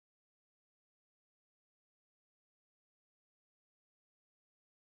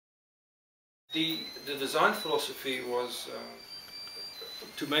The design philosophy was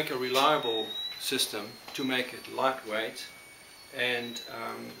to make a reliable system, to make it lightweight, and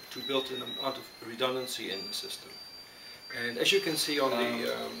to build an amount of redundancy in the system. And as you can see on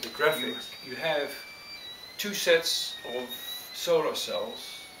the graphics, you have two sets of solar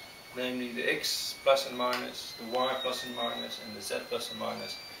cells, namely the X plus and minus, the Y plus and minus, and the Z plus and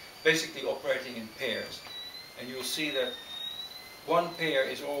minus, basically operating in pairs. And you'll see that one pair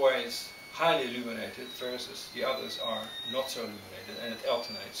is always highly illuminated versus the others are not so illuminated, and it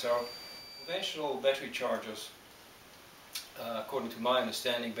alternates. So conventional battery chargers, according to my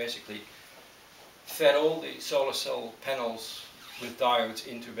understanding, basically fed all the solar cell panels with diodes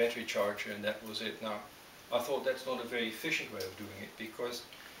into a battery charger, and that was it. Now, I thought that's not a very efficient way of doing it, because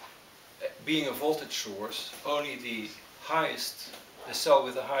being a voltage source, only the cell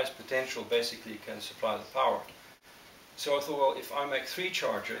with the highest potential basically can supply the power. So I thought, well, if I make 3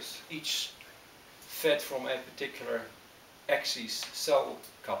 chargers, each fed from a particular axis cell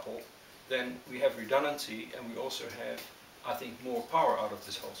couple, then we have redundancy, and we also have, I think, more power out of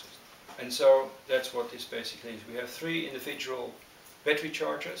this whole system. And so that's what this basically is. We have 3 individual battery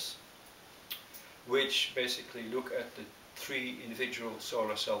chargers, which basically look at the 3 individual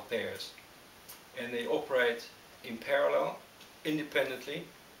solar cell pairs. And they operate in parallel, independently,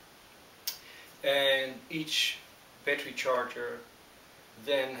 and each battery charger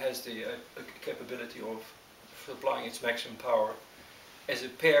then has the capability of supplying its maximum power as a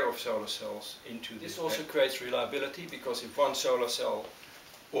pair of solar cells into this. This also creates reliability, because if one solar cell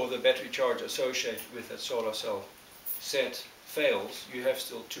or the battery charger associated with that solar cell set fails, you have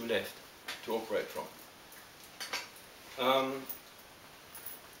still 2 left to operate from.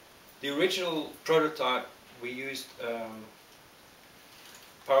 The original prototype, we used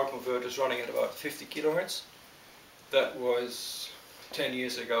power converters running at about 50 kilohertz. That was 10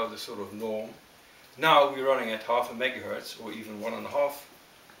 years ago the sort of norm. Now we're running at half a megahertz, or even 1.5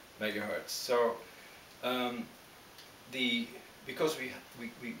 megahertz. So because we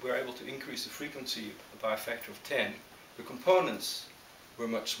were able to increase the frequency by a factor of 10, the components were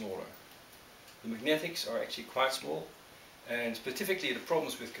much smaller. The magnetics are actually quite small, and specifically the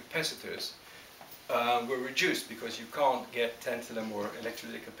problems with capacitors were reduced, because you can't get tantalum or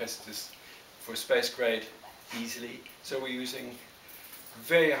electrolytic capacitors for space grade easily. So we're using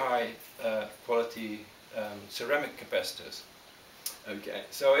very high quality ceramic capacitors. Okay,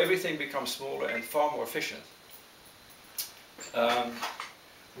 so everything becomes smaller and far more efficient.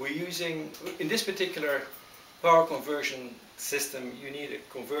 We're using, in this particular power conversion system, you need a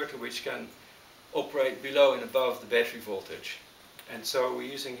converter which can operate below and above the battery voltage. And so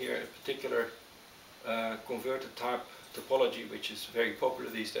we're using here a particular converter type topology, which is very popular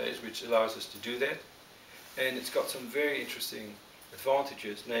these days, which allows us to do that. And it's got some very interesting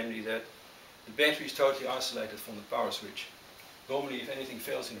advantages, namely that the battery is totally isolated from the power switch. Normally, if anything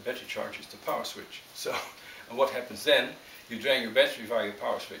fails in a battery charger, it's the power switch. So, and what happens then? You drain your battery via your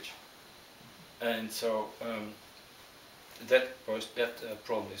power switch. And so that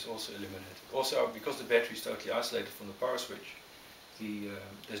problem is also eliminated. Also, because the battery is totally isolated from the power switch,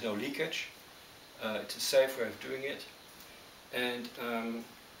 there's no leakage. It's a safe way of doing it. And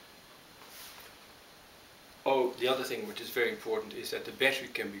the other thing which is very important is that the battery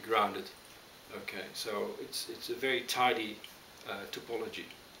can be grounded. Okay, so it's a very tidy topology.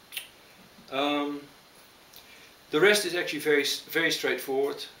 The rest is actually very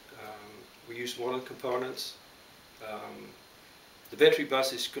straightforward. We use modern components. The battery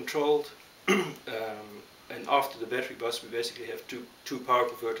bus is controlled, and after the battery bus we basically have two power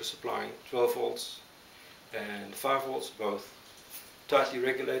converters supplying 12 volts and 5 volts, both tightly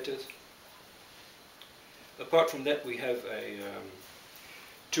regulated. Apart from that, we have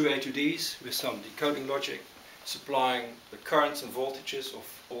two A2Ds with some decoding logic supplying the currents and voltages of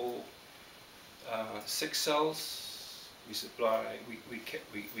all 6 cells. We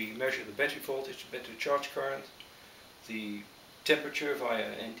measure the battery voltage, the battery charge current, the temperature via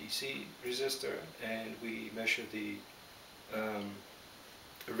an NTC resistor, and we measure the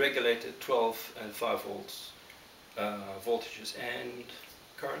regulated 12 and 5 volts voltages and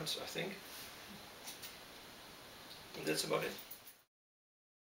currents, I think. And that's about it.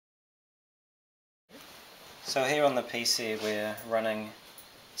 So here on the PC we're running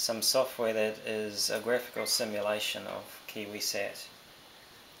some software that is a graphical simulation of KiwiSat,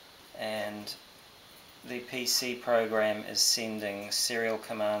 and the PC program is sending serial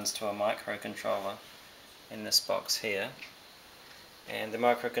commands to a microcontroller in this box here, and the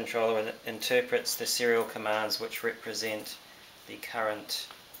microcontroller interprets the serial commands which represent the current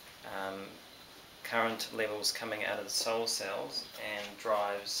current levels coming out of the solar cells and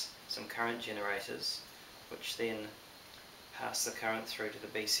drives some current generators, which then pass the current through to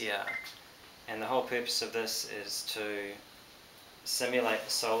the BCR. And the whole purpose of this is to simulate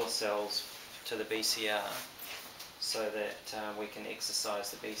the solar cells to the BCR so that we can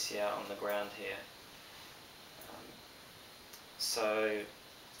exercise the BCR on the ground here. So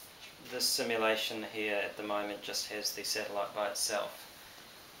this simulation here at the moment just has the satellite by itself,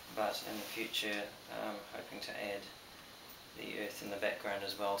 but in the future I'm hoping to add the Earth in the background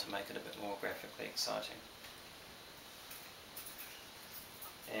as well to make it a bit more graphically exciting.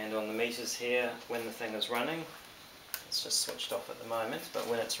 And on the meters here, when the thing is running, it's just switched off at the moment, but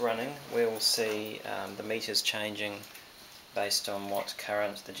when it's running we'll see the meters changing based on what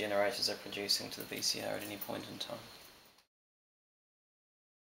current the generators are producing to the BCR at any point in time.